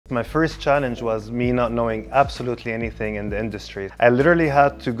My first challenge was me not knowing absolutely anything in the industry. I literally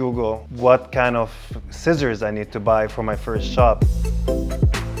had to Google what kind of scissors I need to buy for my first shop.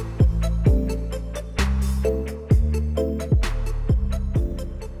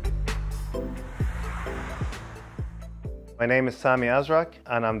 My name is Sami Azrak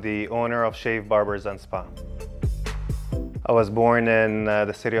and I'm the owner of Shave Barbers and Spa. I was born in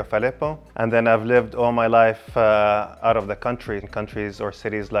the city of Aleppo, and then I've lived all my life out of the country, in countries or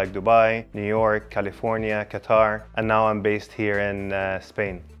cities like Dubai, New York, California, Qatar, and now I'm based here in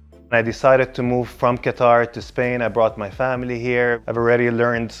Spain. I decided to move from Qatar to Spain. I brought my family here. I've already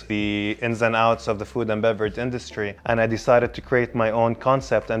learned the ins and outs of the food and beverage industry, and I decided to create my own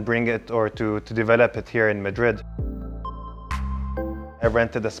concept and bring it or to develop it here in Madrid. I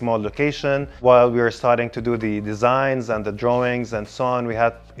rented a small location. While we were starting to do the designs and the drawings and so on, we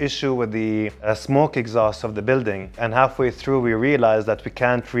had issue with the smoke exhaust of the building. And halfway through, we realized that we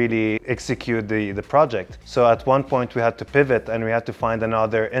can't really execute the project. So at one point, we had to pivot and we had to find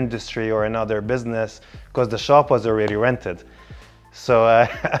another industry or another business because the shop was already rented. So,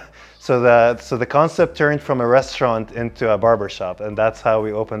 so the concept turned from a restaurant into a barbershop, and that's how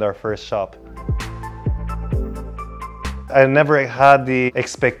we opened our first shop. I never had the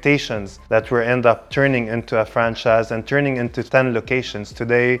expectations that we end up turning into a franchise and turning into 10 locations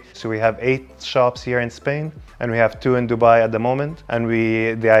today. So we have 8 shops here in Spain and we have 2 in Dubai at the moment. And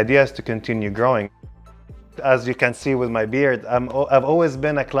the idea is to continue growing. As you can see with my beard, I've always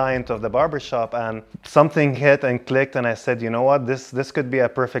been a client of the barbershop, and something hit and clicked and I said, you know what, this could be a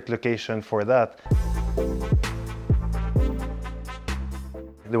perfect location for that.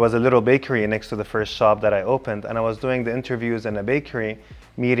 There was a little bakery next to the first shop that I opened, and I was doing the interviews in a bakery,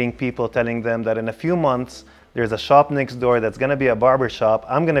 meeting people, telling them that in a few months there's a shop next door that's going to be a barber shop.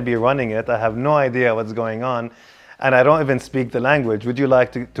 I'm going to be running it. I have no idea what's going on and I don't even speak the language. Would you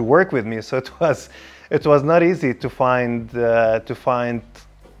like to work with me? So it was not easy to find the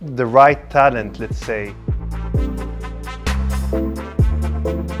right talent, let's say.